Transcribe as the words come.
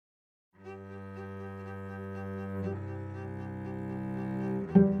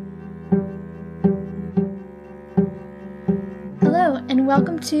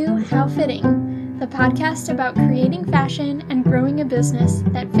welcome to How Fitting, the podcast about creating fashion and growing a business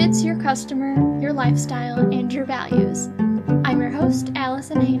that fits your customer, your lifestyle, and your values. I'm your host,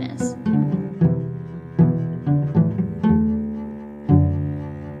 Allison Haynes.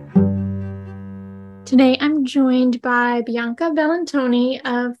 Today I'm joined by Bianca Bellantoni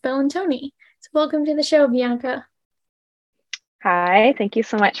of Bellantoni. So welcome to the show, Bianca. Hi, thank you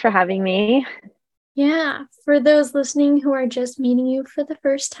so much for having me. Yeah, for those listening who are just meeting you for the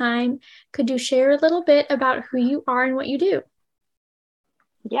first time, could you share a little bit about who you are and what you do?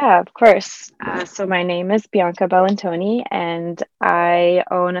 Yeah, of course. So my name is Bianca Bellantoni, and I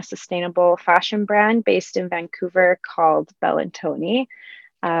own a sustainable fashion brand based in Vancouver called Bellantoni,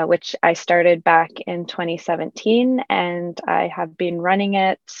 which I started back in 2017, and I have been running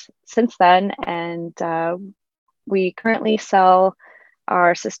it since then. And we currently sell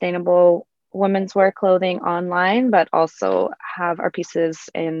our sustainable women's wear clothing online, but also have our pieces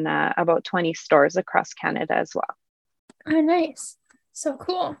in about 20 stores across Canada as well. Oh, nice. So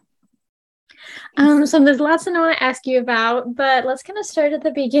cool. So there's lots I want to ask you about, but let's kind of start at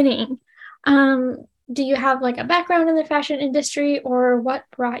the beginning. Do you have like a background in the fashion industry, or what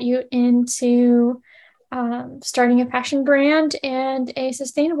brought you into starting a fashion brand and a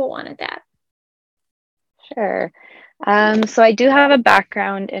sustainable one at that? Sure. So I do have a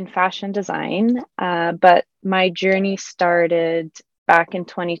background in fashion design, but my journey started back in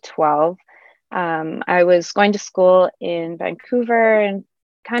 2012. I was going to school in Vancouver and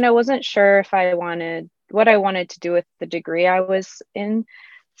kind of wasn't sure if I wanted what I wanted to do with the degree I was in.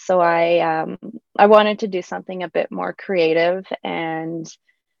 So I wanted to do something a bit more creative, and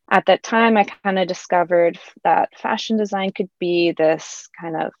at that time I kind of discovered that fashion design could be this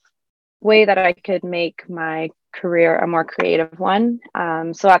kind of way that I could make my career a more creative one.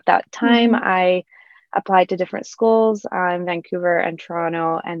 So at that time, I applied to different schools in Vancouver and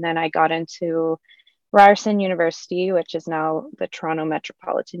Toronto, and then I got into Ryerson University, which is now the Toronto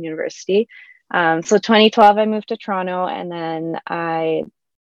Metropolitan University. So 2012, I moved to Toronto, and then I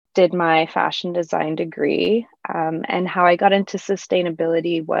did my fashion design degree. And how I got into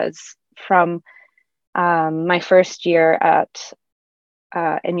sustainability was from my first year at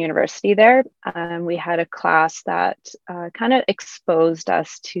in university there. We had a class that kind of exposed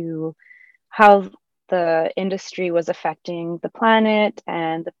us to how the industry was affecting the planet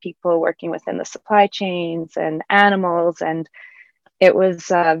and the people working within the supply chains and animals. And it was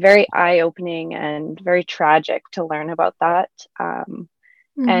very eye-opening and very tragic to learn about that.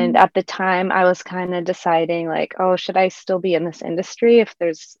 And at the time, I was kind of deciding like, oh, should I still be in this industry if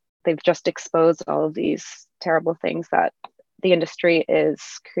they've just exposed all of these terrible things that the industry is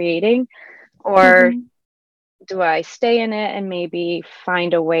creating, or do I stay in it and maybe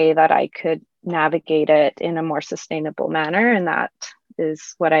find a way that I could navigate it in a more sustainable manner? And that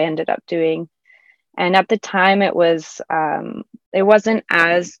is what I ended up doing. And at the time, it wasn't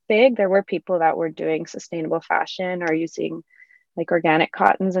as big. There were people that were doing sustainable fashion or using like organic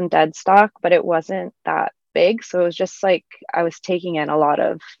cottons and dead stock, but it wasn't that big. So it was just like I was taking in a lot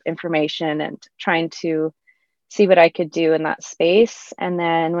of information and trying to see what I could do in that space. And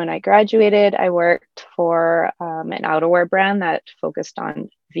then when I graduated, I worked for an outerwear brand that focused on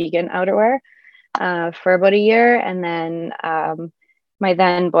vegan outerwear for about a year. And then my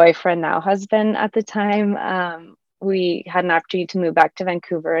then boyfriend, now husband at the time, we had an opportunity to move back to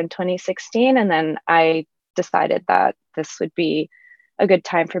Vancouver in 2016. And then I decided that this would be a good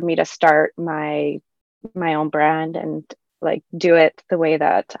time for me to start my own brand and like do it the way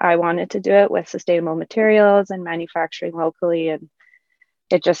that I wanted to do it, with sustainable materials and manufacturing locally. And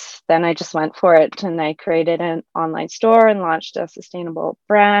I just went for it, and I created an online store and launched a sustainable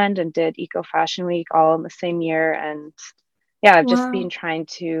brand and did Eco Fashion Week all in the same year. And yeah, I've just been trying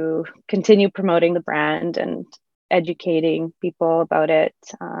to continue promoting the brand and educating people about it.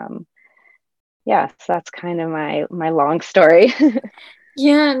 Yeah, so that's kind of my long story.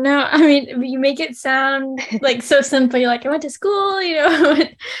 Yeah, no, I mean, you make it sound like so simple. You're like, I went to school,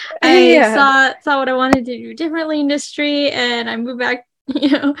 I saw what I wanted to do differently in industry, and I moved back,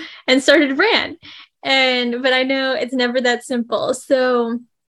 and started a brand. But I know it's never that simple. So,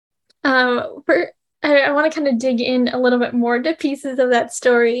 I want to kind of dig in a little bit more to pieces of that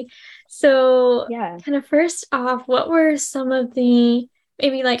story. So, kind of first off, what were some of the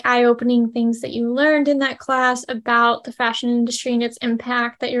maybe like eye-opening things that you learned in that class about the fashion industry and its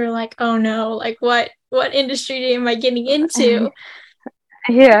impact that you're like, oh no, like what industry am I getting into?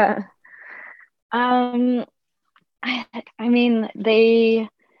 Yeah. I mean, they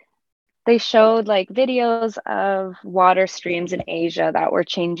showed like videos of water streams in Asia that were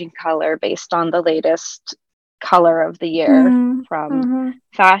changing color based on the latest color of the year from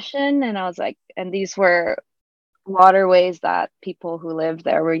fashion. And I was like, and these were waterways that people who lived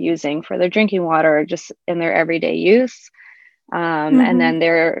there were using for their drinking water, just in their everyday use. And then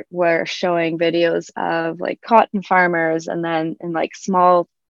there were showing videos of like cotton farmers, and then in like small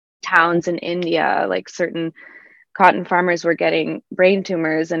towns in India, like certain cotton farmers were getting brain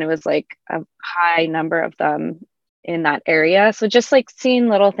tumors, and it was like a high number of them in that area. So just like seeing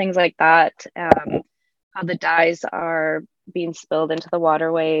little things like that, how the dyes are being spilled into the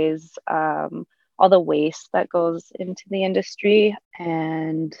waterways, all the waste that goes into the industry,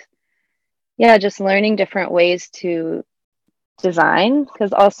 and yeah, just learning different ways to design,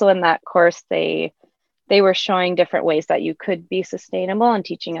 because also in that course they were showing different ways that you could be sustainable and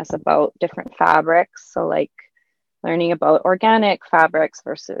teaching us about different fabrics. So like learning about organic fabrics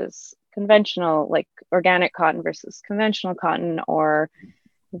versus conventional, like organic cotton versus conventional cotton, or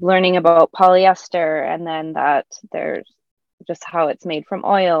learning about polyester, and then that there's just how it's made from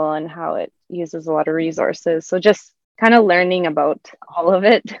oil and how it uses a lot of resources. So just kind of learning about all of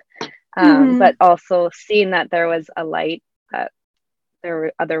it, but also seeing that there was a light, that there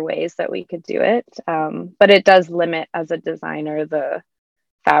were other ways that we could do it. But it does limit, as a designer, the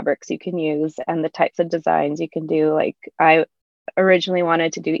fabrics you can use and the types of designs you can do. Like I originally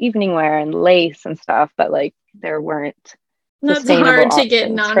wanted to do evening wear and lace and stuff, but like there weren't sustainable hard to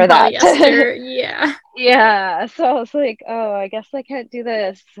get options for that. Yeah. Yeah. So it's like, oh, I guess I can't do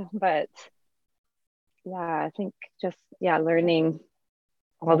this. But yeah, I think just, yeah, learning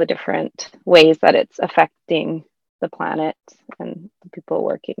all the different ways that it's affecting the planet and the people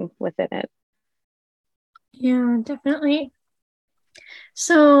working within it. Yeah, definitely.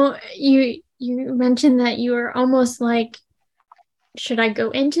 So you mentioned that you were almost like, should I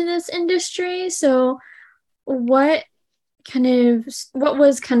go into this industry? So what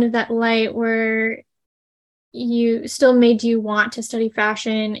was kind of that light where you still made you want to study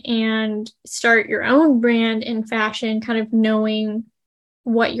fashion and start your own brand in fashion, kind of knowing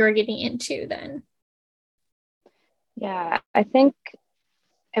what you're getting into then? Yeah, I think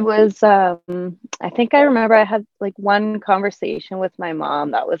it was, I think I remember I had like one conversation with my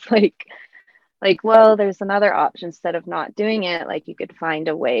mom that was like, well, there's another option. Instead of not doing it, like you could find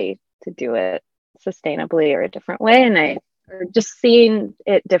a way to do it sustainably or a different way. And or just seeing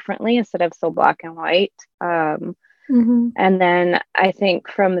it differently instead of so black and white. And then I think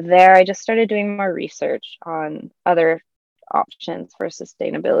from there, I just started doing more research on other options for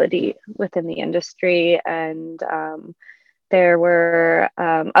sustainability within the industry. And there were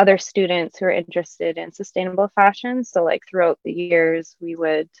other students who were interested in sustainable fashion. So like throughout the years, we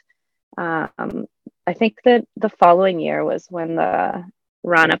would, I think that the following year was when the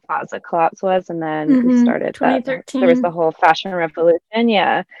Rana Plaza collapse was, and then we started that. There was the whole fashion revolution.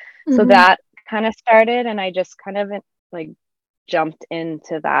 Yeah. So that kind of started, and I just kind of like jumped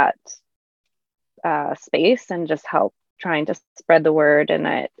into that space and just helped trying to spread the word. And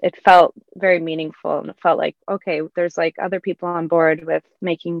it felt very meaningful, and it felt like, okay, there's like other people on board with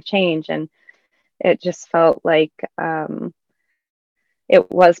making change, and it just felt like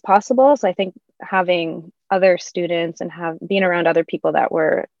it was possible. So I think having other students and being around other people that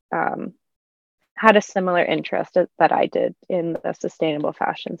were had a similar interest that I did in the sustainable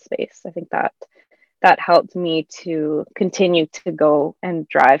fashion space, I think that helped me to continue to go and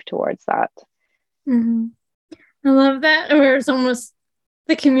drive towards that. I love that. Or it's almost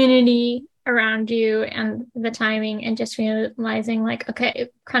the community around you and the timing, and just realizing like, okay,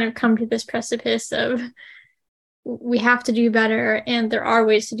 kind of come to this precipice of we have to do better, and there are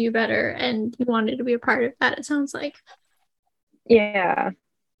ways to do better, and you wanted to be a part of that, it sounds like. Yeah,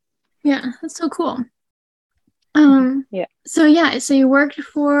 that's so cool. yeah. So you worked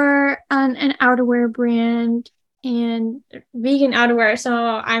for an outerwear brand and vegan outerwear.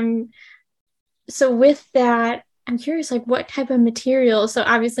 So with that, I'm curious, like what type of material? So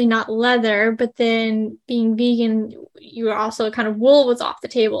obviously not leather, but then being vegan, you were also kind of wool was off the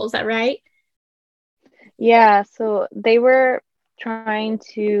table. Is that right? Yeah, so they were trying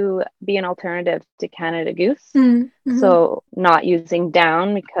to be an alternative to Canada Goose. So not using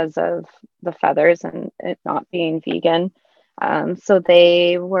down because of the feathers and it not being vegan. So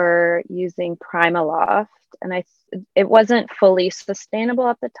they were using PrimaLoft, and it wasn't fully sustainable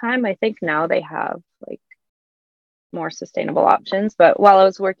at the time. I think now they have like more sustainable options. But while I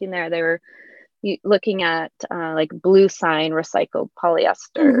was working there, they were looking at like Bluesign recycled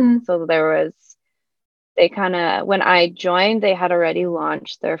polyester. So they kind of, when I joined, they had already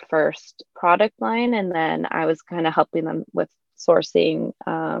launched their first product line, and then I was kind of helping them with sourcing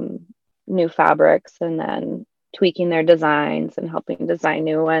new fabrics and then tweaking their designs and helping design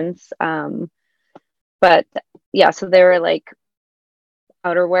new ones. But yeah, so they were like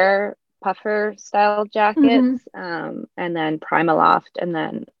outerwear puffer style Mm-hmm. jackets, and then Primaloft, and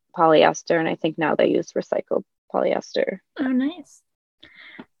then polyester. And I think now they use recycled polyester. Oh, nice.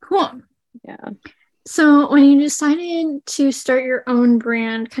 Cool. Yeah. So when you decided to start your own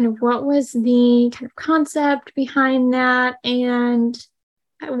brand, kind of what was the kind of concept behind that, and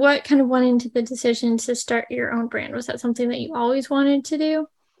what kind of went into the decision to start your own brand? Was that something that you always wanted to do?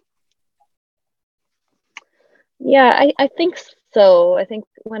 Yeah, I think so. I think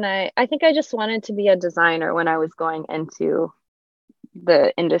I think I just wanted to be a designer when I was going into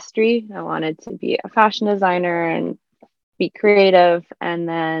the industry. I wanted to be a fashion designer and be creative. And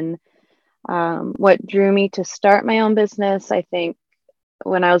then what drew me to start my own business, I think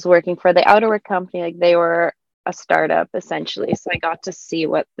when I was working for the outerwear company, like they were a startup essentially. So I got to see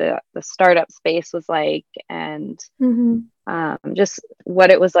what the startup space was like, and Mm-hmm. just what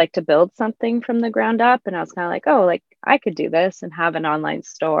it was like to build something from the ground up. And I was kind of like, oh, like I could do this and have an online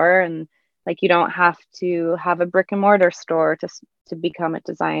store. And like you don't have to have a brick and mortar store to become a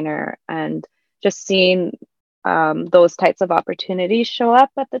designer. And just seeing those types of opportunities show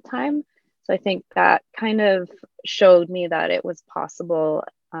up at the time. So I think that kind of showed me that it was possible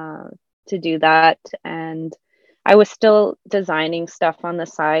to do that. And I was still designing stuff on the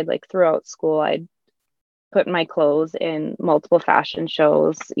side, like throughout school. I'd put my clothes in multiple fashion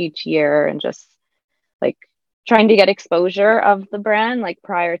shows each year and just like trying to get exposure of the brand like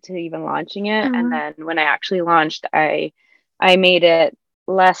prior to even launching it. Oh, And wow. then when I actually launched, I made it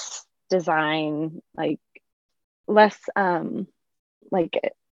less design, like less like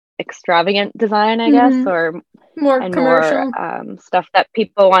extravagant design, I guess, Mm-hmm. or More and more commercial. stuff that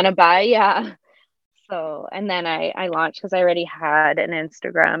people want to buy. Yeah. So, and then I launched because I already had an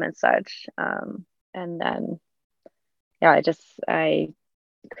Instagram and such. And then, yeah, I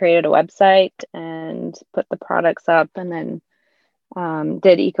created a website and put the products up, and then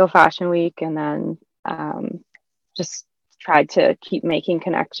did Eco Fashion Week, and then just tried to keep making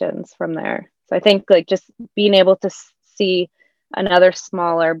connections from there. So I think like just being able to see another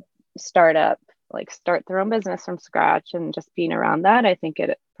smaller startup like start their own business from scratch and just being around that, I think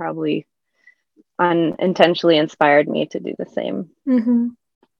it probably unintentionally inspired me to do the same. Mm-hmm.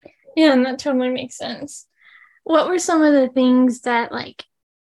 Yeah, and that totally makes sense. What were some of the things that like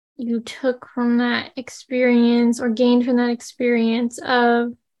you took from that experience or gained from that experience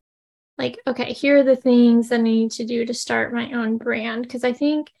of like, okay, here are the things that I need to do to start my own brand? Because I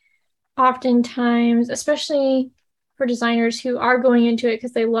think oftentimes, especially for designers who are going into it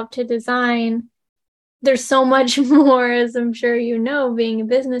because they love to design, there's so much more, as I'm sure you know, being in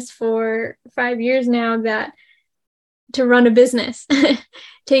business for 5 years now, that to run a business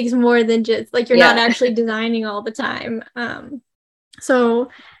takes more than just like you're not Yeah, actually designing all the time. So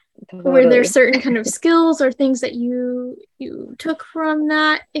were there totally. certain kind of skills or things that you took from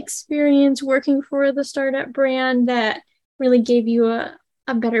that experience working for the startup brand that really gave you a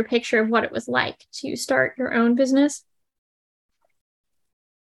better picture of what it was like to start your own business?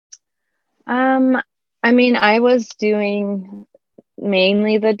 Um, I mean, I was doing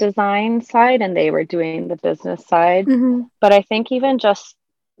mainly the design side and they were doing the business side. Mm-hmm. But I think even just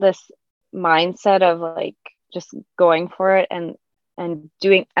this mindset of like just going for it and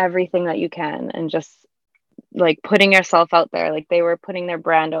doing everything that you can and just like putting yourself out there. Like they were putting their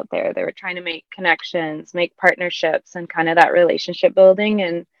brand out there. They were trying to make connections, make partnerships and kind of that relationship building.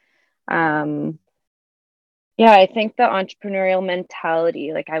 And um yeah, I think the entrepreneurial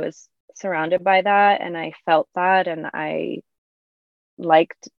mentality, like I was surrounded by that and I felt that and I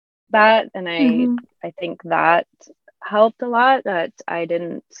liked that, and Mm-hmm. I think that helped a lot that I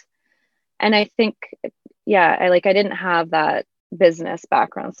didn't. And I think, yeah, I didn't have that business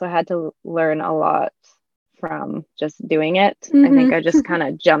background, so I had to learn a lot from just doing it. I think I Mm-hmm. just kind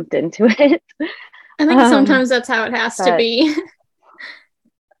of jumped into it. I think um sometimes that's how it has to but be.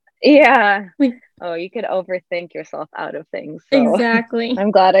 yeah, Like, oh, you could overthink yourself out of things, so exactly. I'm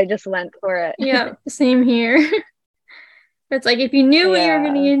glad I just went for it. Yeah, same here. It's like if you knew what you were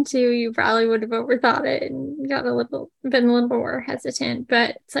getting Yeah, into, you probably would have overthought it and been a little more hesitant.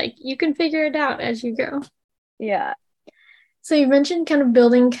 But it's like you can figure it out as you go. yeah. So you mentioned kind of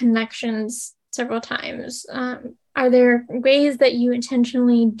building connections several times. Are there ways that you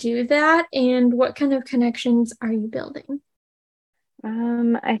intentionally do that, and what kind of connections are you building?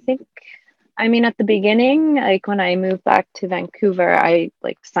 I think, I mean, at the beginning, like when I moved back to Vancouver, I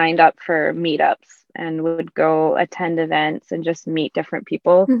like signed up for meetups and would go attend events and just meet different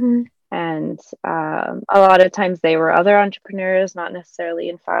people. Mm-hmm. And a lot of times they were other entrepreneurs, not necessarily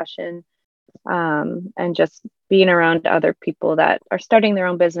in fashion, and just being around other people that are starting their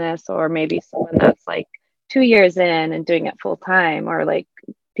own business or maybe someone that's like 2 years in and doing it full time, or like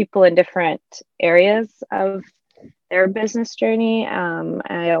people in different areas of their business journey.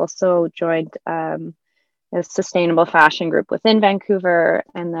 I also joined a sustainable fashion group within Vancouver.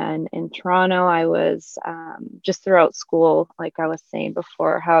 And then in Toronto, I was just throughout school, like I was saying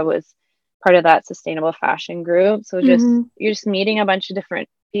before, how I was part of that sustainable fashion group. So just you're just meeting a bunch of different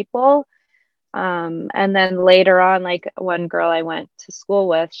people. And then later on, like one girl I went to school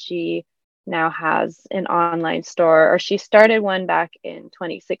with, she now has an online store, or she started one back in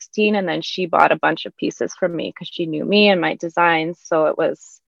 2016, and then she bought a bunch of pieces from me because she knew me and my designs. So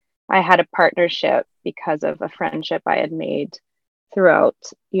I had a partnership because of a friendship I had made throughout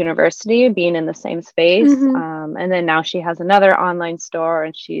university, being in the same space. And then now she has another online store,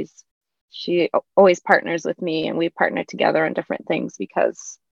 and she always partners with me, and we partner together on different things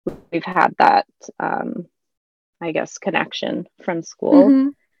because we've had that I guess connection from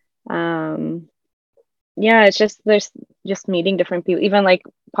school. Yeah, it's just there's just meeting different people, even like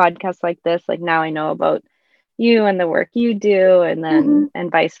podcasts like this. Like now I know about you and the work you do, and then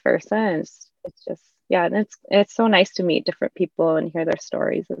and vice versa. And it's just yeah, and it's so nice to meet different people and hear their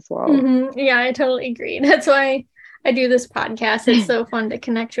stories as well. Yeah, I totally agree. That's why I do this podcast. It's so fun to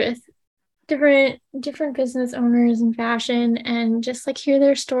connect with different business owners in fashion and just like hear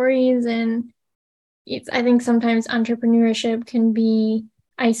their stories. And I think sometimes entrepreneurship can be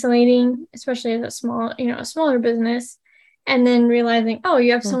isolating, especially as a smaller business, and then realizing, oh,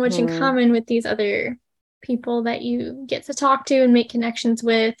 you have so much in common with these other people that you get to talk to and make connections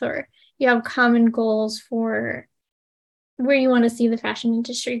with, or you have common goals for where you want to see the fashion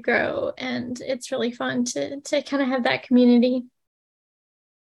industry grow. And it's really fun to kind of have that community.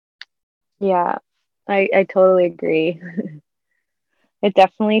 Yeah, I totally agree. It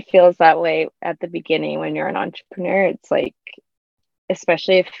definitely feels that way at the beginning when you're an entrepreneur. It's like,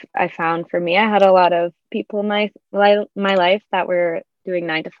 especially if I found for me, I had a lot of people in my life that were doing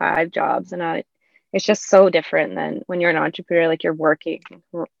 9 to 5 jobs, and it's just so different than when you're an entrepreneur. Like you're working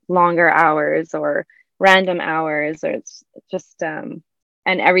longer hours or random hours, or it's just and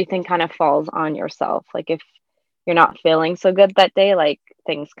everything kind of falls on yourself. Like if you're not feeling so good that day, like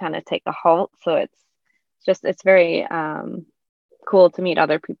things kind of take a halt. So it's very cool to meet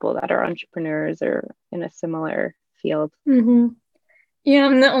other people that are entrepreneurs or in a similar field. Yeah,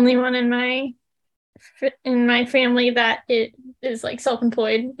 I'm the only one in my family that it is like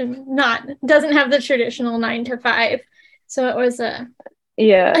self-employed and not doesn't have the traditional 9 to 5. So it was a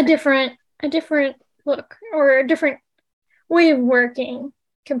different look, or a different way of working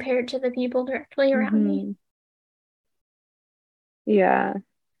compared to the people directly around me. Yeah.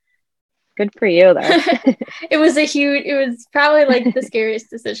 Good for you though. It was probably like the scariest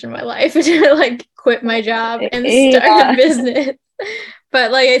decision of my life to like quit my job and start a business.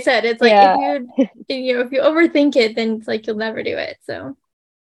 But like I said, it's like if you overthink it, then it's like you'll never do it. So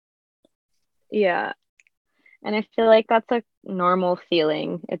yeah. And I feel like that's a normal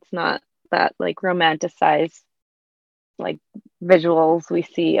feeling. It's not that like romanticized like visuals we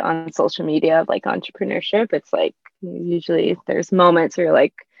see on social media of like entrepreneurship. It's like usually there's moments where you're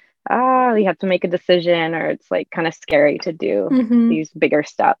like, you have to make a decision, or it's like kind of scary to do these bigger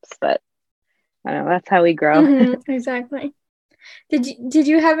steps. But I don't know, that's how we grow. Exactly. Did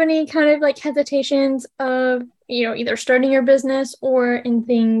you have any kind of like hesitations of, either starting your business or in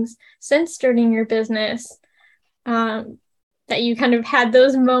things since starting your business, that you kind of had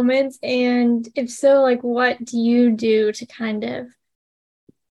those moments? And if so, like what do you do to kind of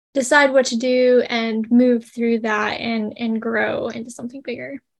decide what to do and move through that and grow into something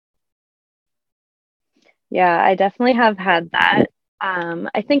bigger? Yeah, I definitely have had that.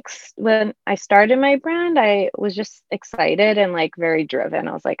 I think when I started my brand, I was just excited and like very driven.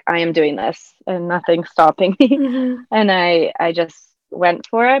 I was like, I am doing this and nothing's stopping me. And I just went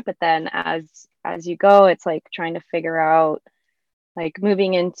for it. But then as you go, it's like trying to figure out like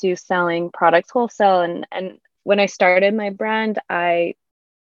moving into selling products wholesale. And when I started my brand, I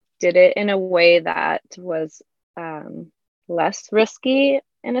did it in a way that was less risky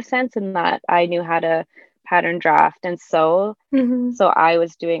in a sense, in that I knew how to pattern draft and sew. So I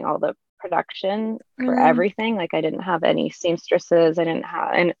was doing all the production for everything. Like I didn't have any seamstresses. And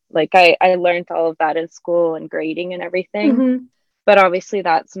like I learned all of that in school and grading and everything. But obviously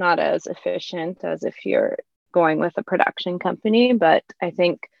that's not as efficient as if you're going with a production company. But I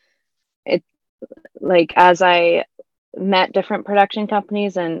think it, like, as I met different production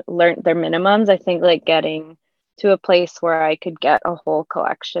companies and learned their minimums, I think like getting to a place where I could get a whole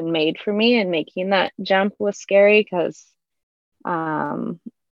collection made for me and making that jump was scary because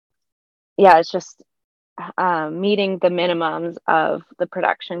it's just meeting the minimums of the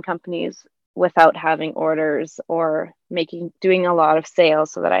production companies without having orders or doing a lot of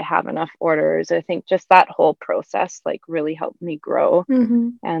sales so that I have enough orders. I think just that whole process like really helped me grow.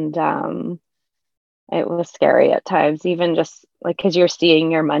 And it was scary at times, even just like because you're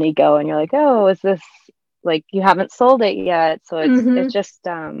seeing your money go and you're like, oh, is this like you haven't sold it yet? So it's just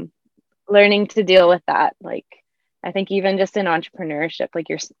learning to deal with that. Like I think even just in entrepreneurship, like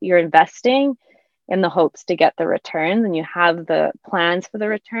you're investing in the hopes to get the returns and you have the plans for the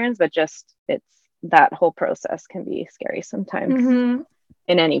returns, but just it's that whole process can be scary sometimes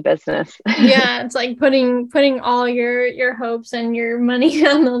in any business. Yeah, it's like putting all your hopes and your money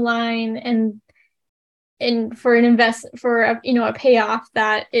on the line and for a payoff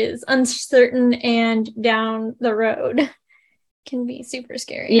that is uncertain and down the road can be super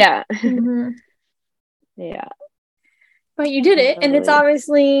scary. Yeah. Yeah. But you did it, and it's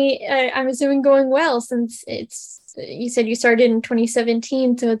obviously, I'm assuming, going well since you said you started in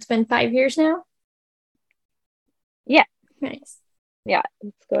 2017, so it's been 5 years now? Yeah. Nice. Yeah,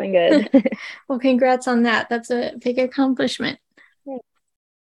 it's going good. Well, congrats on that. That's a big accomplishment.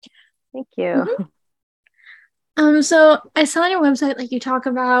 Thank you. So I saw on your website, like you talk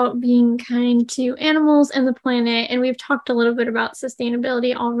about being kind to animals and the planet, and we've talked a little bit about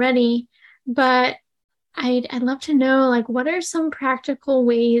sustainability already, but I'd love to know, like, what are some practical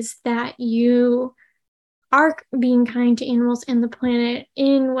ways that you are being kind to animals and the planet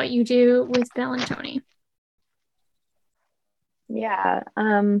in what you do with Belle and Tony? Yeah.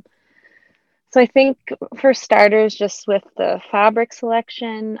 So I think for starters, just with the fabric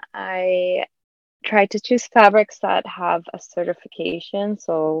selection, I try to choose fabrics that have a certification.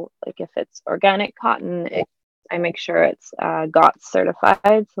 So like if it's organic cotton, I make sure it's GOTS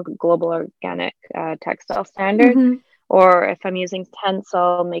certified, so the Global Organic Textile Standard. Or if I'm using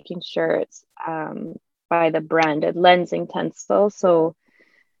Tencel, making sure it's by the branded Lenzing Tencel. So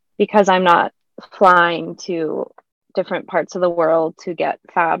because I'm not flying to different parts of the world to get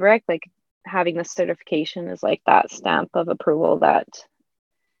fabric, like having the certification is like that stamp of approval that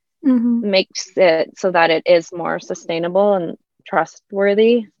makes it so that it is more sustainable and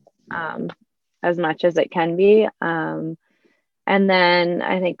trustworthy as much as it can be. And then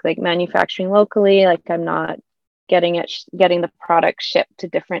I think like manufacturing locally, like I'm not getting the product shipped to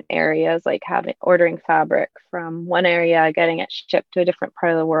different areas, like ordering fabric from one area, getting it shipped to a different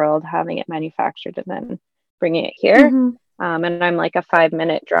part of the world, having it manufactured, and then bringing it here. And I'm like a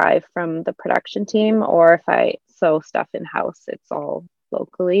 5-minute drive from the production team, or if I sew stuff in house, it's all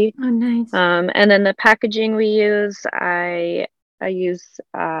locally. Oh, nice. And then the packaging we use, I use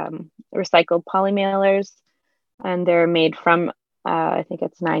recycled poly mailers, and they're made from I think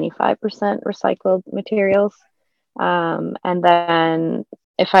it's 95% recycled materials. And then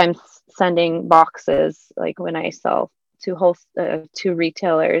if I'm sending boxes, like when I sell to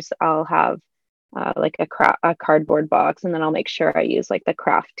retailers, I'll have like a cardboard box, and then I'll make sure I use like the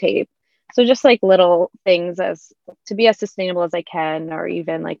craft tape. So just like little things as to be as sustainable as I can, or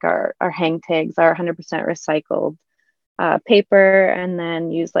even like our hang tags are 100% recycled paper, and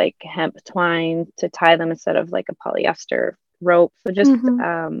then use like hemp twine to tie them instead of like a polyester rope. So just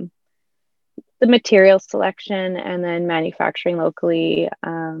the material selection, and then manufacturing locally.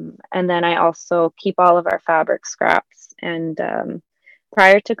 And then I also keep all of our fabric scraps. And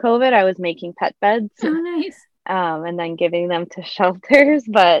prior to COVID, I was making pet beds. Oh, nice. And then giving them to shelters,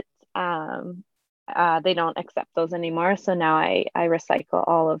 but they don't accept those anymore. So now I recycle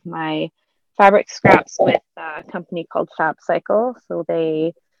all of my fabric scraps with a company called FabCycle. So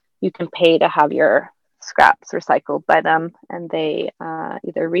you can pay to have your scraps recycled by them, and they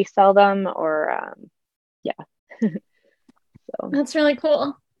either resell them or so that's really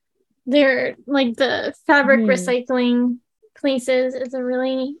cool. They're like the fabric recycling places is a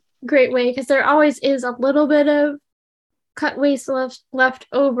really great way, because there always is a little bit of cut waste left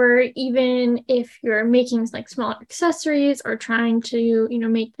over, even if you're making like small accessories or trying to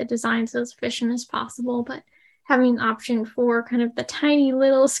make the designs as efficient as possible. But having an option for kind of the tiny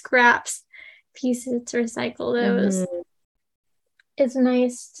little scraps pieces to recycle those is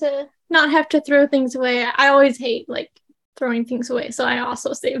nice to not have to throw things away. I always hate like throwing things away, so I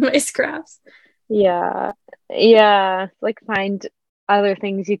also save my scraps. Yeah, like find other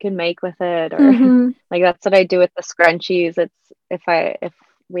things you can make with it, or like that's what I do with the scrunchies. It's if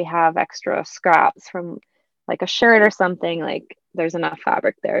we have extra scraps from like a shirt or something, like there's enough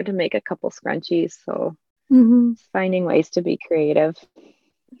fabric there to make a couple scrunchies. So finding ways to be creative.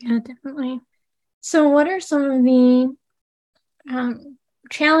 Yeah, definitely. So what are some of the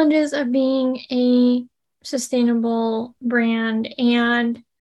challenges of being a sustainable brand, and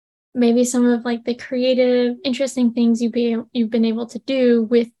maybe some of like the creative, interesting things you've been able to do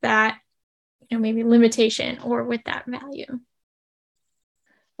with that maybe limitation or with that value?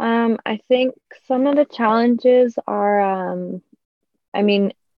 I think some of the challenges are, I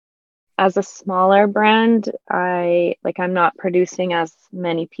mean, as a smaller brand, I'm not producing as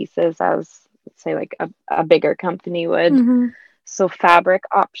many pieces as, let's say, like a bigger company would. Mm-hmm. So fabric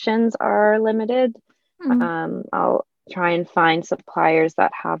options are limited. Mm-hmm. I'll try and find suppliers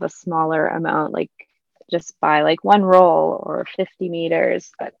that have a smaller amount, like just buy like one roll or 50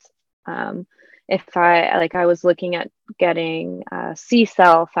 meters. But if I was looking at getting sea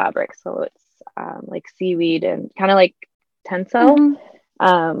cell fabric, so it's like seaweed and kind of like tencel. Mm-hmm.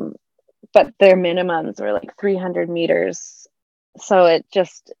 Um, but their minimums were like 300 meters. So it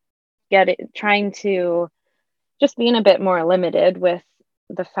just trying to just being a bit more limited with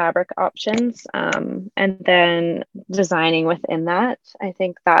the fabric options, and then designing within that. I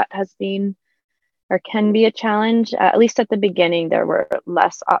think that has been or can be a challenge. At least at the beginning, there were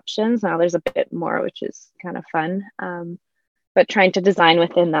less options. Now there's a bit more, which is kind of fun. But trying to design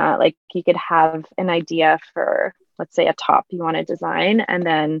within that, like you could have an idea for, let's say, a top you want to design, and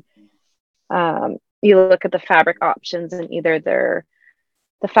then you look at the fabric options, and either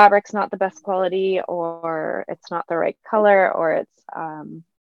the fabric's not the best quality, or it's not the right color, or it's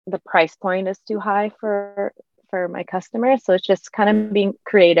the price point is too high for my customers. So it's just kind of being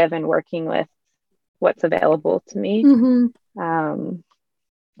creative and working with what's available to me. Mm-hmm.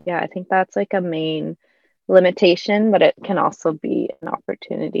 Yeah, I think that's like a main limitation, but it can also be an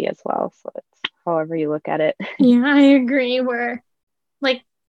opportunity as well. So it's however you look at it. Yeah, I agree. Where like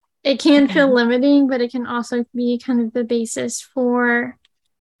it can feel limiting, but it can also be kind of the basis for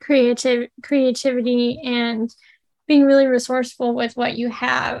creativity and being really resourceful with what you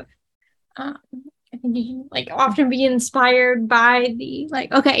have. Um, I think you can like often be inspired by the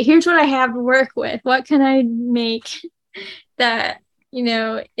like, okay, here's what I have to work with. What can I make that,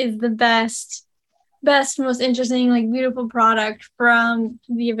 is the best, most interesting, like beautiful product from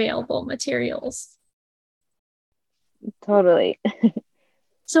the available materials. Totally.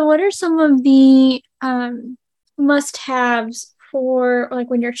 So what are some of the must-haves for like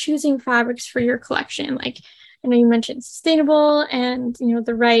when you're choosing fabrics for your collection? Like I know you mentioned sustainable and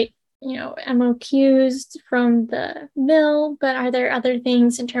the right MOQs from the mill, but are there other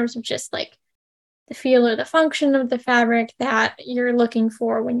things in terms of just like the feel or the function of the fabric that you're looking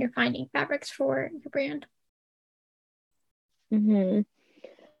for when you're finding fabrics for your brand? Mm-hmm.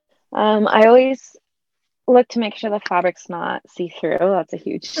 I always look to make sure the fabric's not see-through. That's a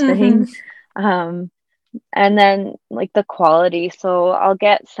huge Mm-hmm. thing. And then like the quality. So I'll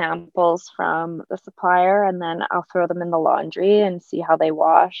get samples from the supplier, and then I'll throw them in the laundry and see how they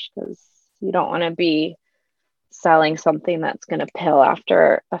wash, because you don't want to be selling something that's going to pill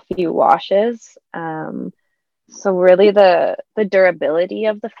after a few washes. So really the durability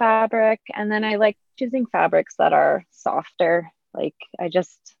of the fabric, and then I like choosing fabrics that are softer. Like I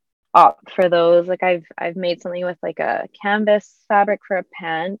just opt for those. Like I've made something with like a canvas fabric for a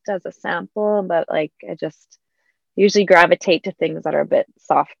pant as a sample, but like I just usually gravitate to things that are a bit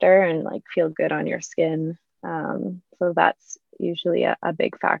softer and like feel good on your skin. So that's usually a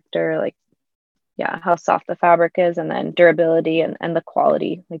big factor. Like yeah, how soft the fabric is, and then durability and the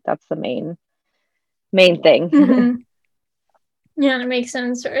quality. Like that's the main thing. Mm-hmm. Yeah, it makes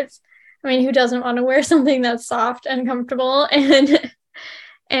sense. I mean, who doesn't want to wear something that's soft and comfortable and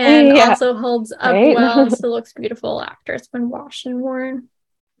Yeah, also holds up right. well and still looks beautiful after it's been washed and worn?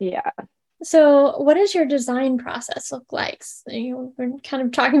 Yeah. So, what does your design process look like? So, we're kind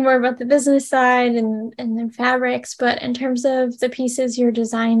of talking more about the business side and then fabrics, but in terms of the pieces you're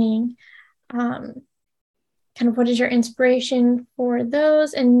designing, um, kind of what is your inspiration for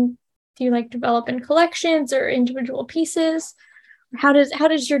those? And do you like develop in collections or individual pieces? How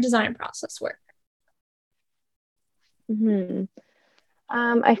does your design process work? Hmm.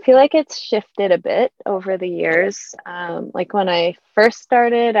 I feel like it's shifted a bit over the years. Like when I first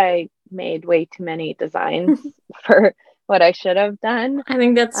started, I made way too many designs for what I should have done. I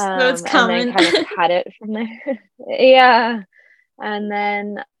think that's And then common. kind of cut it from there. Yeah. And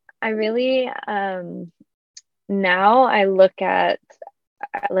then I really, now I look at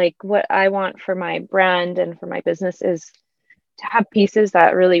like what I want for my brand and for my business is to have pieces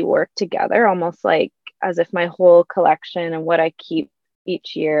that really work together, almost like as if my whole collection and what I keep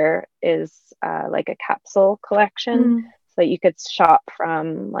each year is like a capsule collection. Mm, So you could shop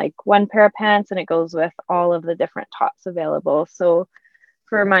from like one pair of pants and it goes with all of the different tops available. So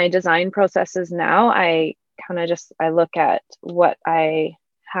for my design processes now, I kind of just I look at what I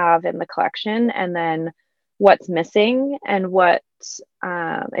have in the collection, and then what's missing, and what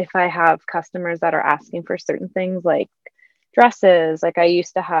if I have customers that are asking for certain things like dresses. Like I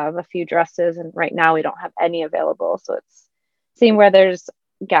used to have a few dresses, and right now we don't have any available. So it's seeing where there's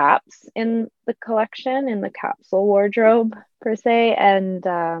gaps in the collection, in the capsule wardrobe per se, and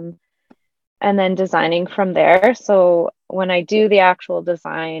then designing from there. So when I do the actual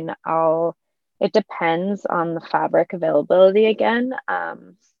design, it depends on the fabric availability again.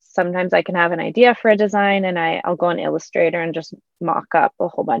 Sometimes I can have an idea for a design and I'll go on Illustrator and just mock up a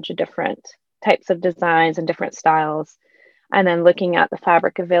whole bunch of different types of designs and different styles. And then looking at the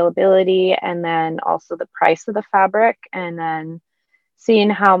fabric availability and then also the price of the fabric, and then seeing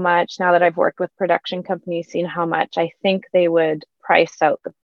how much, now that I've worked with production companies, seeing how much I think they would price out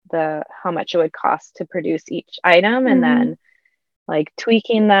the how much it would cost to produce each item, and then like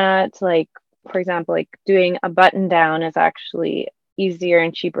tweaking that. Like for example, like doing a button down is actually easier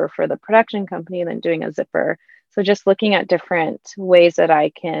and cheaper for the production company than doing a zipper. So just looking at different ways that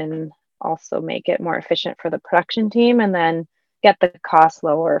I can also make it more efficient for the production team and then get the cost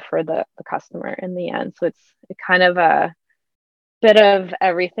lower for the customer in the end. So it's kind of a bit of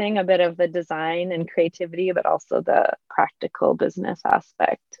everything, a bit of the design and creativity, but also the practical business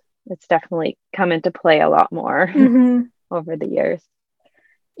aspect. It's definitely come into play a lot more over the years.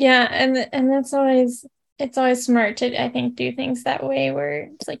 Yeah, and that's always, it's always smart to, I think, do things that way where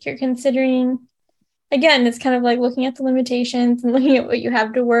it's like you're considering, again, it's kind of like looking at the limitations and looking at what you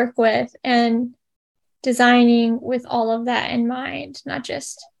have to work with and designing with all of that in mind, not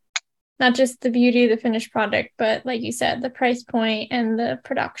just the beauty of the finished product, but like you said, the price point and the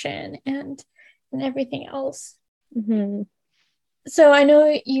production and everything else. So I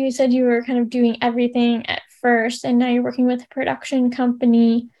know you said you were kind of doing everything at first, and now you're working with a production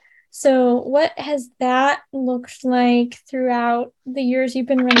company. So what has that looked like throughout the years you've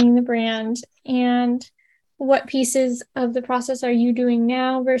been running the brand? And what pieces of the process are you doing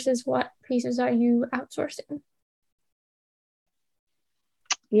now versus what pieces are you outsourcing?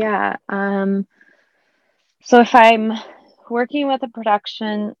 Yeah. So if I'm working with a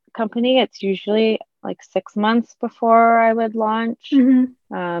production company, it's usually like 6 months before I would launch. And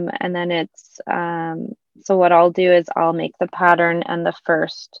then it's, so what I'll do is I'll make the pattern and the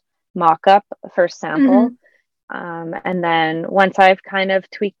first mock-up, first sample. And then once I've kind of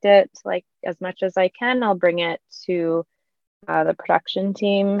tweaked it like as much as I can, I'll bring it to the production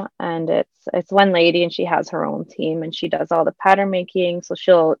team, and it's one lady and she has her own team and she does all the pattern making. So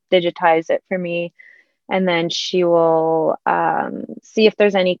she'll digitize it for me, and then she will see if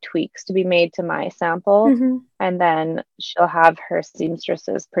there's any tweaks to be made to my sample. And then she'll have her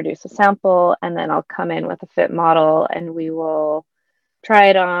seamstresses produce a sample, and then I'll come in with a fit model and we will try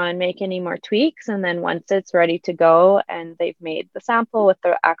it on, make any more tweaks. And then once it's ready to go and they've made the sample with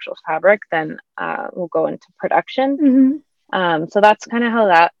the actual fabric, then we'll go into production. So that's kind of how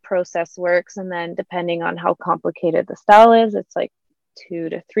that process works. And then depending on how complicated the style is, it's like 2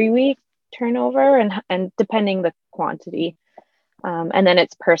 to 3 week turnover, and depending the quantity. And then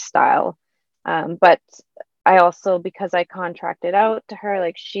it's per style. But I also, because I contracted out to her,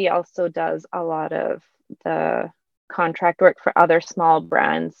 like she also does a lot of the contract work for other small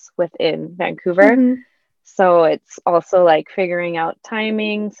brands within Vancouver. So it's also like figuring out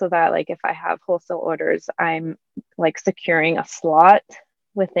timing so that like if I have wholesale orders, I'm like securing a slot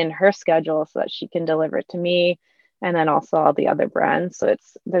within her schedule so that she can deliver it to me, and then also all the other brands. So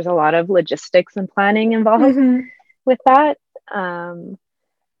there's a lot of logistics and planning involved with that. So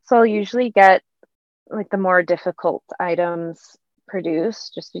I'll usually get like the more difficult items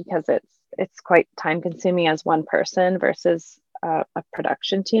produced just because it's quite time consuming as one person versus a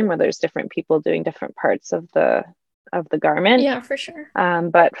production team where there's different people doing different parts of the garment. Yeah, for sure.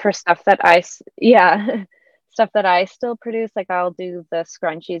 But for stuff that stuff that I still produce, like I'll do the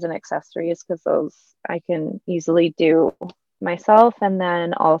scrunchies and accessories because those I can easily do myself. And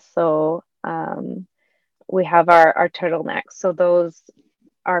then also we have our turtlenecks. So those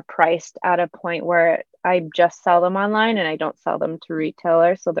are priced at a point where I just sell them online and I don't sell them to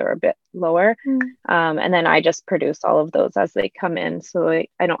retailers, so they're a bit lower. And then I just produce all of those as they come in, so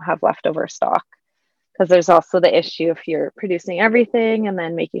I don't have leftover stock. Because there's also the issue if you're producing everything and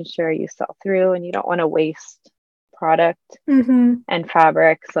then making sure you sell through, and you don't want to waste product and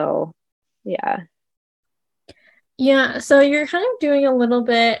fabric. So yeah. Yeah, so you're kind of doing a little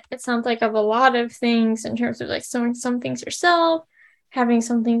bit, it sounds like, of a lot of things in terms of like sewing some things yourself, having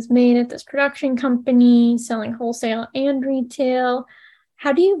some things made at this production company, selling wholesale and retail.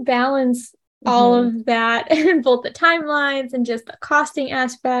 How do you balance all of that, both the timelines and just the costing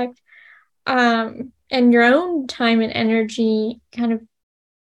aspect, and your own time and energy kind of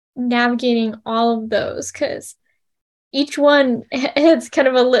navigating all of those? Because each one has kind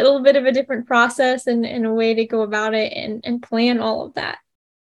of a little bit of a different process and a way to go about it and plan all of that.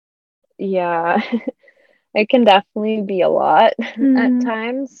 Yeah, it can definitely be a lot at Mm-hmm.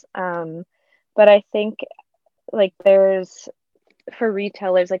 times. But I think like there's for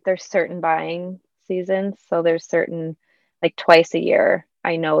retailers, like there's certain buying seasons. So there's certain like twice a year,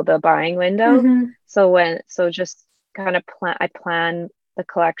 I know the buying window. Mm-hmm. So just kind of I plan the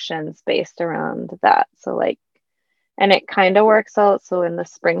collections based around that. So like, and it kind of works out. So in the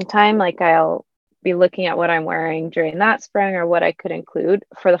springtime, like I'll be looking at what I'm wearing during that spring or what I could include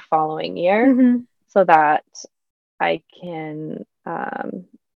for the following year Mm-hmm. so that I can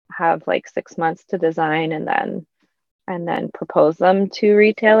have like 6 months to design and then propose them to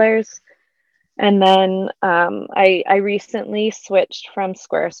retailers. And then I recently switched from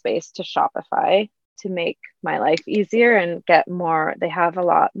Squarespace to Shopify to make my life easier and get more. They have a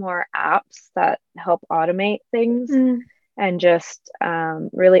lot more apps that help automate things Mm-hmm. and just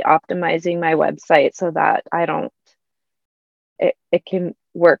really optimizing my website so that I don't, it can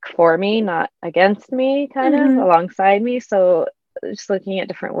work for me, not against me, kind of Mm-hmm. alongside me. So just looking at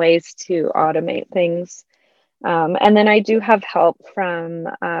different ways to automate things. And then I do have help from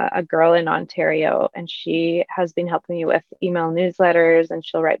a girl in Ontario, and she has been helping me with email newsletters and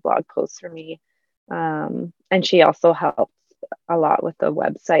she'll write blog posts for me. And she also helps a lot with the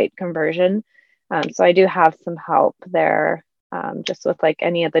website conversion. So I do have some help there just with like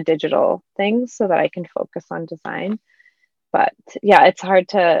any of the digital things so that I can focus on design. But yeah,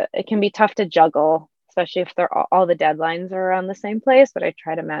 it can be tough to juggle, especially if they're all the deadlines are around the same place. But I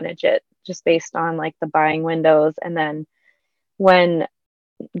try to manage it just based on like the buying windows. And then when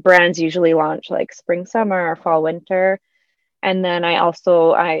brands usually launch like spring, summer, or fall, winter. And then I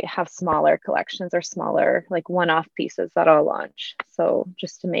have smaller collections or smaller like one-off pieces that I'll launch. So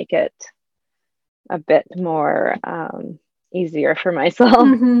just to make it a bit more easier for myself.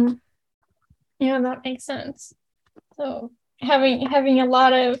 Mm-hmm. Yeah, that makes sense. So having a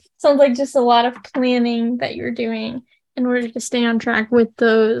lot of sounds like just a lot of planning that you're doing in order to stay on track with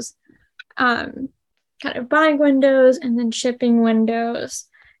those um, kind of buying windows and then shipping windows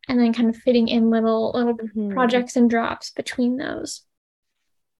and then kind of fitting in little Mhm. projects and drops between those.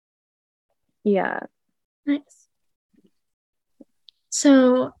 Yeah. Nice.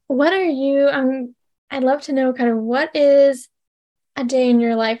 So what are you I'd love to know kind of what is a day in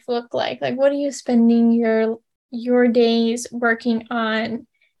your life look like? Like what are you spending your days working on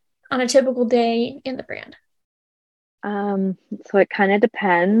a typical day in the brand? So it kind of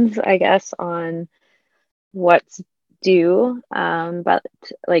depends, I guess, on what's due. But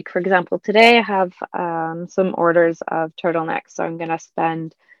like for example, today I have some orders of turtlenecks, so I'm gonna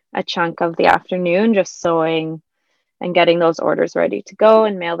spend a chunk of the afternoon just sewing and getting those orders ready to go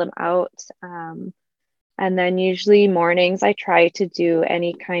and mail them out. And then usually mornings, I try to do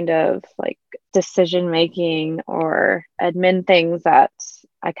any kind of like decision making or admin things that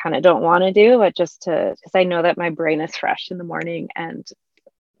I kind of don't want to do, but just to, because I know that my brain is fresh in the morning and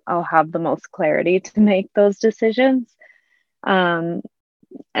I'll have the most clarity to make those decisions. Um,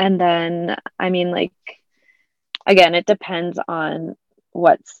 and then, I mean, like, again, it depends on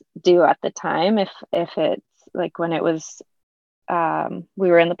what's due at the time. If it's like when it was we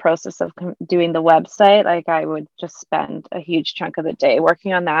were in the process of doing the website, like I would just spend a huge chunk of the day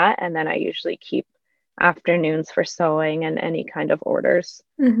working on that. And then I usually keep afternoons for sewing and any kind of orders.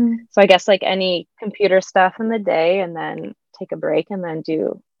 Mm-hmm. So I guess like any computer stuff in the day and then take a break and then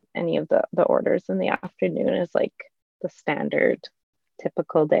do any of the orders in the afternoon is like the standard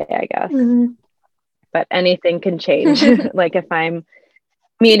typical day, I guess. Mm-hmm. But anything can change. Like if I'm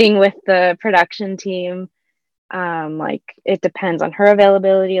meeting with the production team, like it depends on her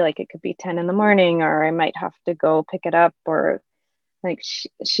availability. Like it could be 10 in the morning, or I might have to go pick it up, or like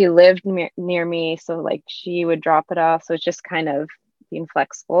she lived near me, so like she would drop it off. So it's just kind of being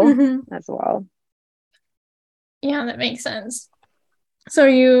flexible Mm-hmm. as well. Yeah, that makes sense. So are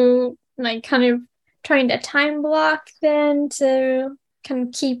you like kind of trying to time block then to kind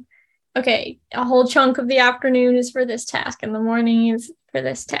of keep, okay, a whole chunk of the afternoon is for this task and the morning is for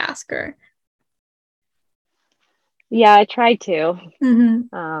this task or Yeah, I try to.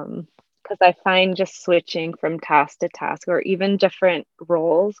 mm-hmm. Because I find just switching from task to task or even different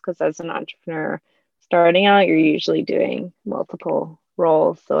roles, because as an entrepreneur starting out, you're usually doing multiple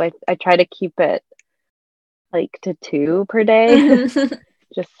roles. So I try to keep it like to two per day, Mm-hmm.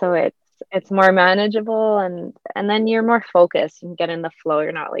 just so it's more manageable and then you're more focused and get in the flow.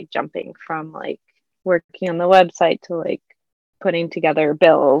 You're not like jumping from like working on the website to like putting together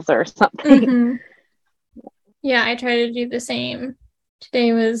bills or something. Mm-hmm. Yeah, I try to do the same.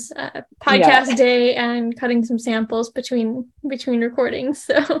 Today was Yeah. podcast day and cutting some samples between recordings.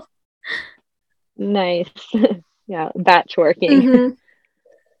 So Nice. Yeah, batch working. mm-hmm.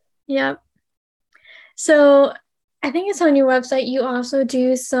 Yeah. So I think it's on your website. You also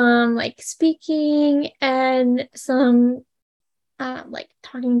do some like speaking and some like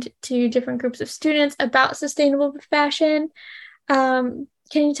talking to different groups of students about sustainable fashion. Can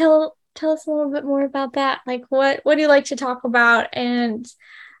you tell us a little bit more about that? Like what do you like to talk about? And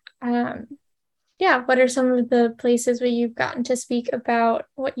um, yeah, what are some of the places where you've gotten to speak about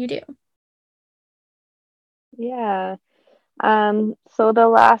what you do? Yeah. So the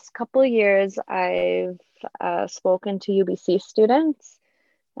last couple years, I've spoken to UBC students.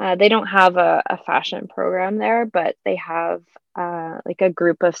 They don't have a fashion program there, but they have like a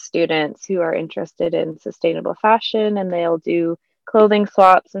group of students who are interested in sustainable fashion, and they'll do clothing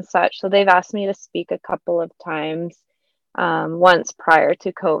swaps and such. So they've asked me to speak a couple of times, once prior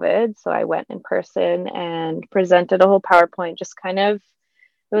to COVID. So I went in person and presented a whole PowerPoint, just kind of,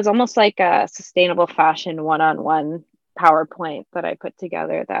 it was almost like a sustainable fashion one-on-one PowerPoint that I put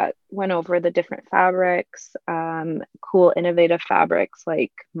together that went over the different fabrics, cool, innovative fabrics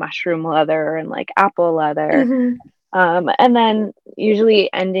like mushroom leather and like apple leather. Mm-hmm. And then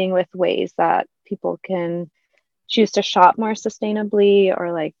usually ending with ways that people can choose to shop more sustainably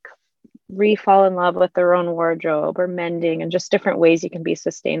or like re-fall in love with their own wardrobe or mending and just different ways you can be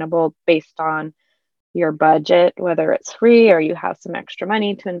sustainable based on your budget, whether it's free or you have some extra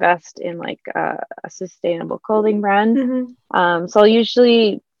money to invest in like a sustainable clothing brand. Mm-hmm. So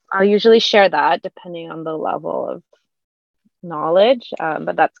I'll usually share that depending on the level of knowledge,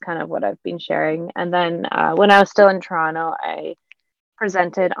 but that's kind of what I've been sharing. And then when I was still in Toronto, I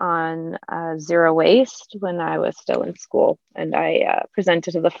presented on zero waste when I was still in school, and I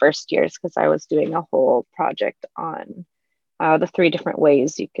presented to the first years because I was doing a whole project on the 3 different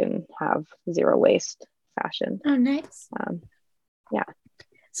ways you can have zero waste fashion. Oh, nice. Yeah.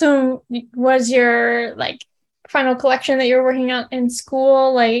 So was your like final collection that you're working on in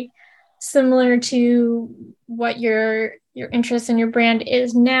school like similar to what your interest in your brand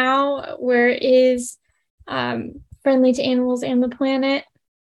is now, where it is friendly to animals and the planet?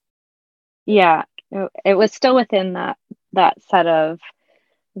 Yeah, it was still within that set of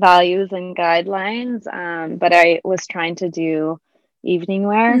values and guidelines, but I was trying to do evening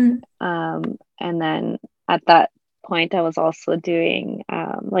wear, Mm. and then at that point I was also doing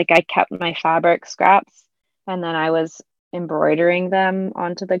like I kept my fabric scraps and then I was embroidering them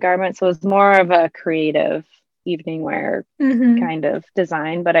onto the garment, so it was more of a creative evening wear Mm-hmm. kind of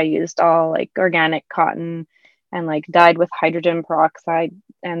design, but I used all like organic cotton and like dyed with hydrogen peroxide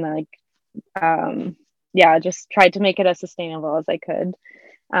and like yeah, just tried to make it as sustainable as I could.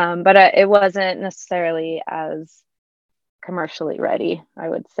 But it wasn't necessarily as commercially ready, I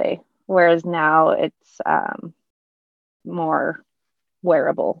would say. Whereas now it's more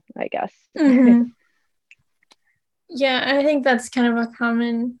wearable, I guess. Mm-hmm. Yeah, I think that's kind of a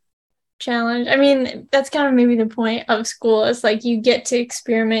common challenge. I mean, that's kind of maybe the point of school. It's like you get to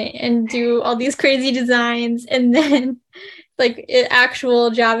experiment and do all these crazy designs, and then like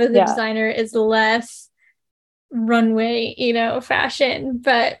actual job as a Yeah, designer is less runway, fashion.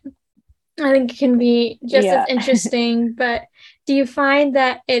 But I think it can be just as yeah. interesting. But do you find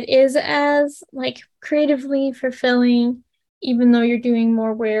that it is as like creatively fulfilling, even though you're doing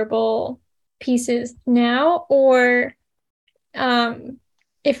more wearable pieces now, or um,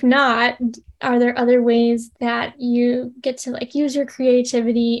 if not, are there other ways that you get to like use your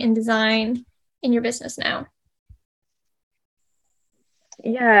creativity and design in your business now?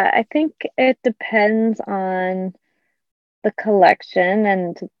 Yeah, I think it depends on the collection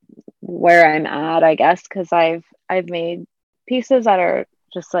and where I'm at, I guess, because I've made pieces that are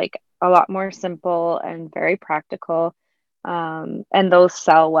just like a lot more simple and very practical. And those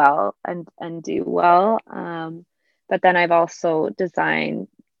sell well and do well. But then I've also designed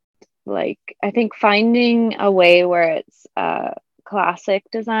like I think finding a way where it's classic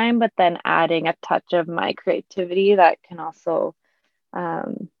design, but then adding a touch of my creativity that can also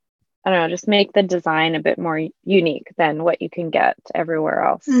I don't know, just make the design a bit more unique than what you can get everywhere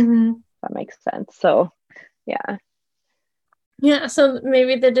else. Mm-hmm. That makes sense. So yeah. Yeah, so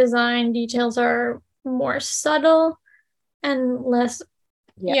maybe the design details are more subtle and less,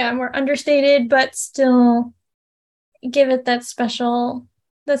 Yeah. yeah, more understated, but still give it that special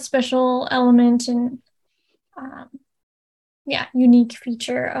element and um, yeah, unique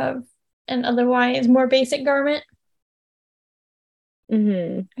feature of an otherwise more basic garment.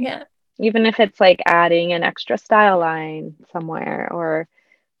 Hmm. Yeah. Even if it's like adding an extra style line somewhere or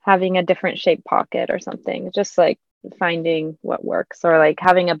having a different shaped pocket or something, just like finding what works, or like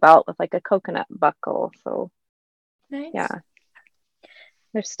having a belt with like a coconut buckle. So Nice. yeah,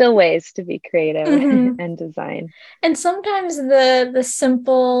 there's still ways to be creative Mm-hmm. and design. And sometimes the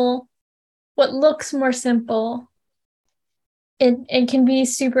simple, what looks more simple, it can be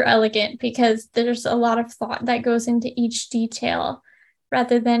super elegant because there's a lot of thought that goes into each detail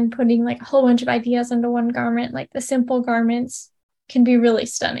rather than putting like a whole bunch of ideas into one garment. Like the simple garments can be really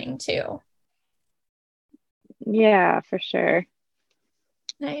stunning too. Yeah, for sure.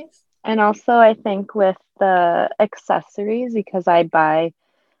 Nice. And also, I think with the accessories, because I buy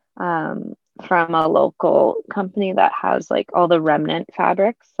from a local company that has like all the remnant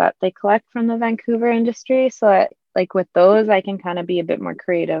fabrics that they collect from the Vancouver industry. So, like with those, I can kind of be a bit more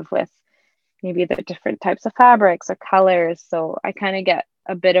creative with maybe the different types of fabrics or colors. So, I kind of get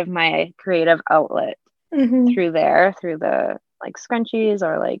a bit of my creative outlet Mm-hmm. through there, through the like scrunchies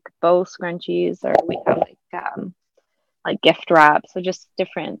or like bow scrunchies, or we have like gift wrap. So just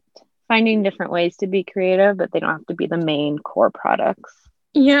finding different ways to be creative, but they don't have to be the main core products.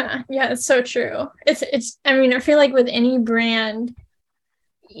 Yeah, yeah, it's so true. It's I mean, I feel like with any brand,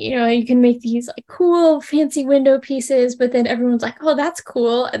 you can make these like cool fancy window pieces, but then everyone's like, "Oh, that's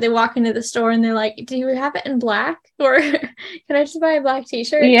cool." And they walk into the store and they're like, "Do you have it in black?" Or "Can I just buy a black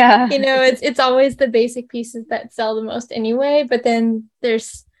t-shirt?" Yeah. It's always the basic pieces that sell the most anyway, but then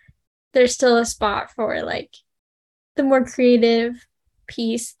there's still a spot for like the more creative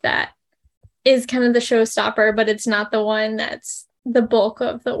piece that is kind of the showstopper, but it's not the one that's the bulk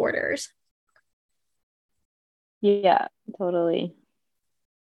of the orders. Yeah, totally.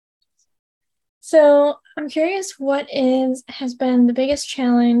 So I'm curious what is has been the biggest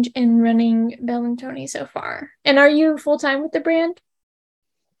challenge in running Bell and Tony so far? And are you full time with the brand?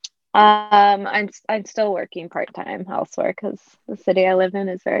 I'm still working part-time elsewhere because the city I live in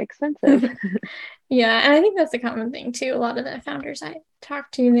is very expensive. Yeah, and I think that's a common thing too. A lot of the founders I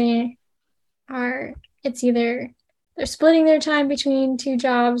talk to, are it's either they're splitting their time between two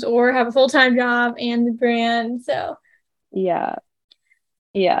jobs or have a full-time job and the brand. So Yeah,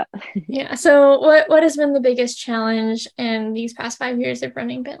 yeah. yeah. So what has been the biggest challenge in these past 5 years of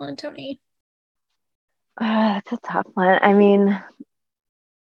running Bell and Tony? That's a tough one. I mean,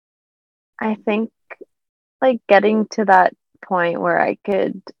 I think like getting to that point where I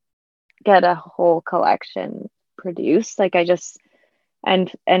could get a whole collection produced, like I just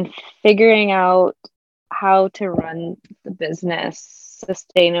and figuring out how to run the business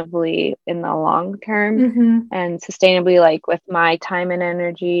sustainably in the long term, Mm-hmm. and sustainably like with my time and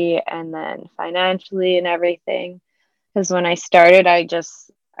energy, and then financially and everything. Because when I started,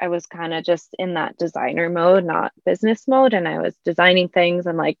 I was kind of just in that designer mode, not business mode, and I was designing things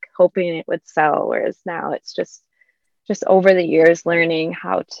and like hoping it would sell, whereas now it's just over the years learning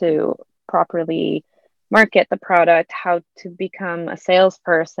how to properly market the product, how to become a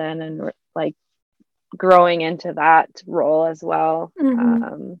salesperson, and like growing into that role as well.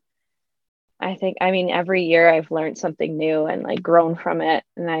 Mm-hmm. I think, I mean, every year I've learned something new and like grown from it.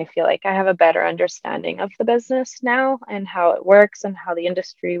 And I feel like I have a better understanding of the business now and how it works and how the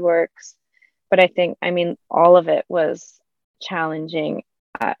industry works. But I think, I mean, all of it was challenging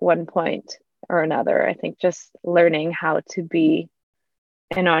at one point or another. I think just learning how to be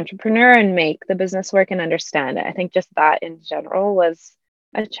an entrepreneur and make the business work and understand it. I think just that in general was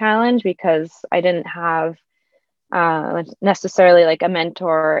a challenge because I didn't have necessarily like a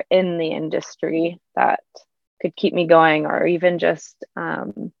mentor in the industry that could keep me going, or even just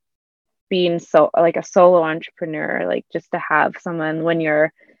being so like a solo entrepreneur, like just to have someone when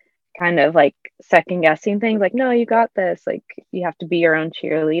you're kind of like second guessing things, like, no, you got this, like you have to be your own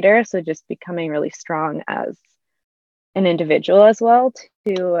cheerleader. So just becoming really strong as an individual as well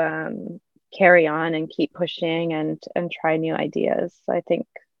to carry on and keep pushing and try new ideas. So I think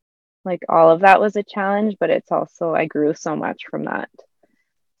like all of that was a challenge, but it's also I grew so much from that.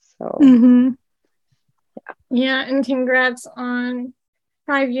 So Mm-hmm. Yeah, and congrats on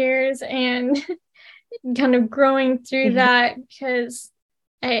 5 years and kind of growing through that because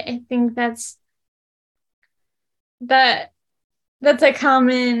I think that that's a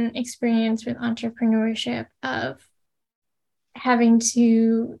common experience with entrepreneurship of having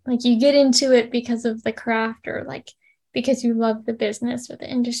to like you get into it because of the craft or like because you love the business or the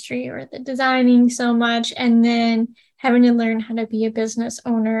industry or the designing so much and then having to learn how to be a business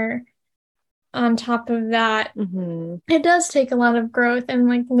owner on top of that. mm-hmm. It does take a lot of growth and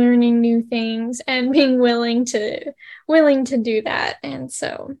like learning new things and being willing to do that. And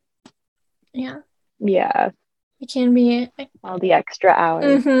so yeah, Yeah, it can be all the extra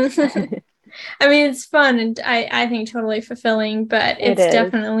hours. mm-hmm. I mean it's fun and I think totally fulfilling, but It it's is.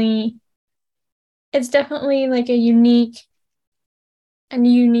 definitely it's definitely like a unique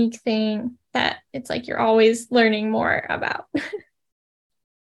thing that it's like you're always learning more about.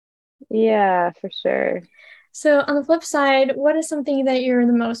 Yeah, for sure. So on the flip side, what is something that you're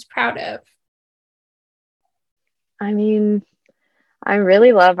the most proud of? I mean, I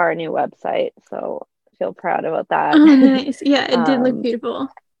really love our new website, so I feel proud about that. Oh, nice. Yeah, it did look um, beautiful.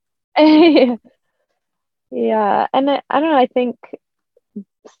 yeah, and I don't know, I think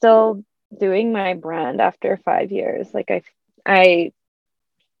still doing my brand after 5 years, like I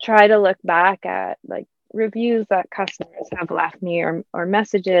try to look back at like reviews that customers have left me or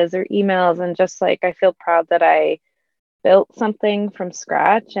messages or emails, and just like I feel proud that I built something from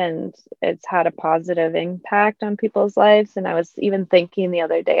scratch and it's had a positive impact on people's lives. And I was even thinking the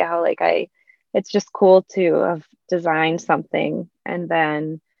other day how like it's just cool to have designed something and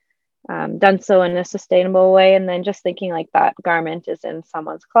then done so in a sustainable way, and then just thinking like that garment is in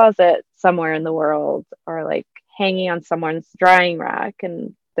someone's closet somewhere in the world, or like hanging on someone's drying rack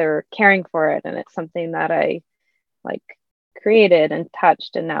and they're caring for it, and it's something that I like created and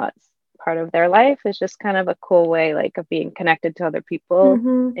touched, and now it's part of their life. Is just kind of a cool way like of being connected to other people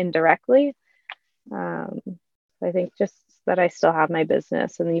Mm-hmm. indirectly. um, I think just that I still have my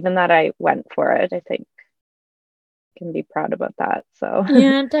business, and even that I went for it, I think can be proud about that. So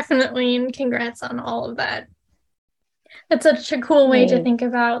Yeah, definitely. And congrats on all of that. That's such a cool way to thanks. think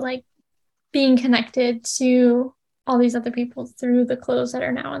about like being connected to all these other people through the clothes that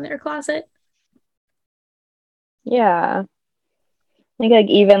are now in their closet. Yeah, I think like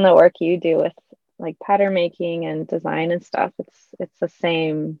even the work you do with like pattern making and design and stuff, it's the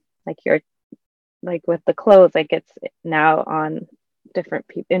same. Like you're like with the clothes, like it's now on different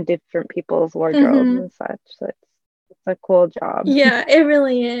people in different people's wardrobes Mm-hmm. and such. So it's a cool job. Yeah, it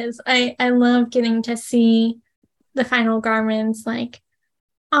really is. I love getting to see the final garments like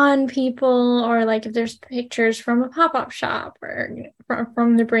on people, or like if there's pictures from a pop-up shop or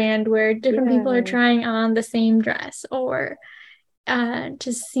from the brand where different people are Yeah. trying on the same dress, or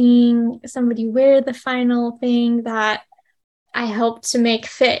just seeing somebody wear the final thing that I helped to make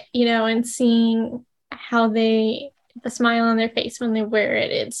fit, and seeing how the smile on their face when they wear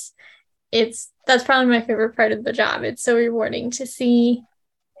it. It's that's probably my favorite part of the job. It's so rewarding to see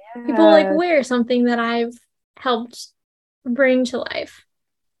people like Yeah. wear something that I've helped bring to life.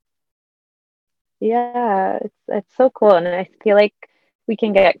 Yeah. It's so cool. And I feel like we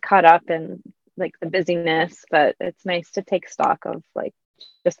can get caught up in like the busyness, but it's nice to take stock of like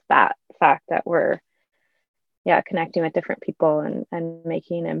just that fact that we're yeah, connecting with different people and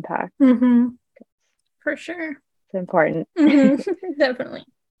making an impact. Mm-hmm. For sure. It's important. Mm-hmm. Definitely.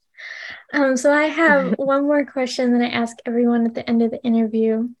 So I have one more question that I ask everyone at the end of the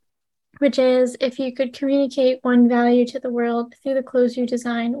interview, which is if you could communicate one value to the world through the clothes you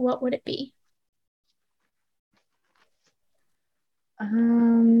design, what would it be?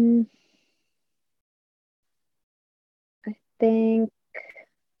 um I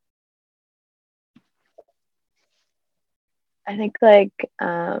think like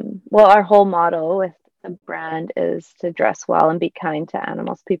well, our whole motto with the brand is to dress well and be kind to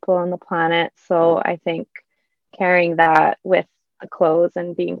animals, people on the planet. So I think carrying that with the clothes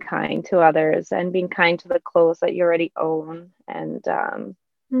and being kind to others and being kind to the clothes that you already own, and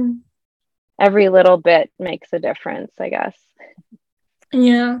Mm. every little bit makes a difference, I guess.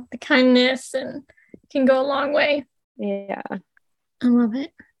 Yeah, the kindness and can go a long way. Yeah. I love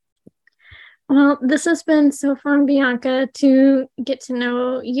it. Well, this has been so fun, Bianca, to get to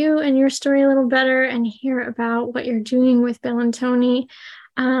know you and your story a little better and hear about what you're doing with Bell and Tony.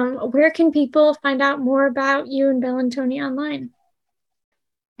 Where can people find out more about you and Bell and Tony online?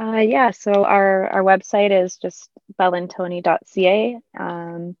 Yeah, so our website is just bellantony.ca.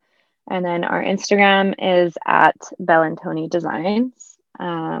 And then our Instagram is at Bellantony Designs.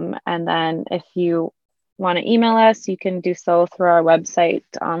 And then if you want to email us, you can do so through our website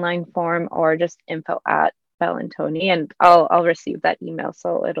online form, or just info at Bellantony, and I'll receive that email,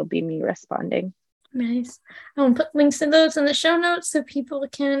 so it'll be me responding. Nice. I will put links to those in the show notes so people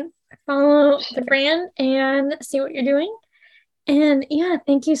can follow the Sure. brand and see what you're doing. And yeah,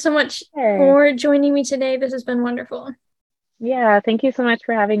 thank you so much Sure. for joining me today. This has been wonderful. Yeah, thank you so much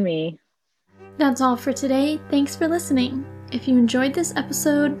for having me. That's all for today. Thanks for listening. If you enjoyed this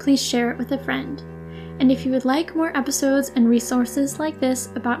episode, please share it with a friend. And if you would like more episodes and resources like this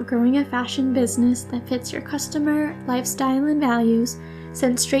about growing a fashion business that fits your customer, lifestyle, and values,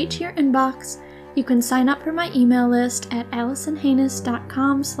 sent straight to your inbox, you can sign up for my email list at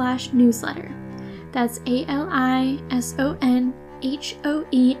alisonhanes.com/newsletter. That's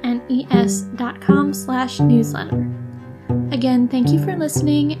ALISONHOENES.com/newsletter. Again, thank you for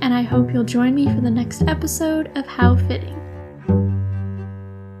listening, and I hope you'll join me for the next episode of How Fitting.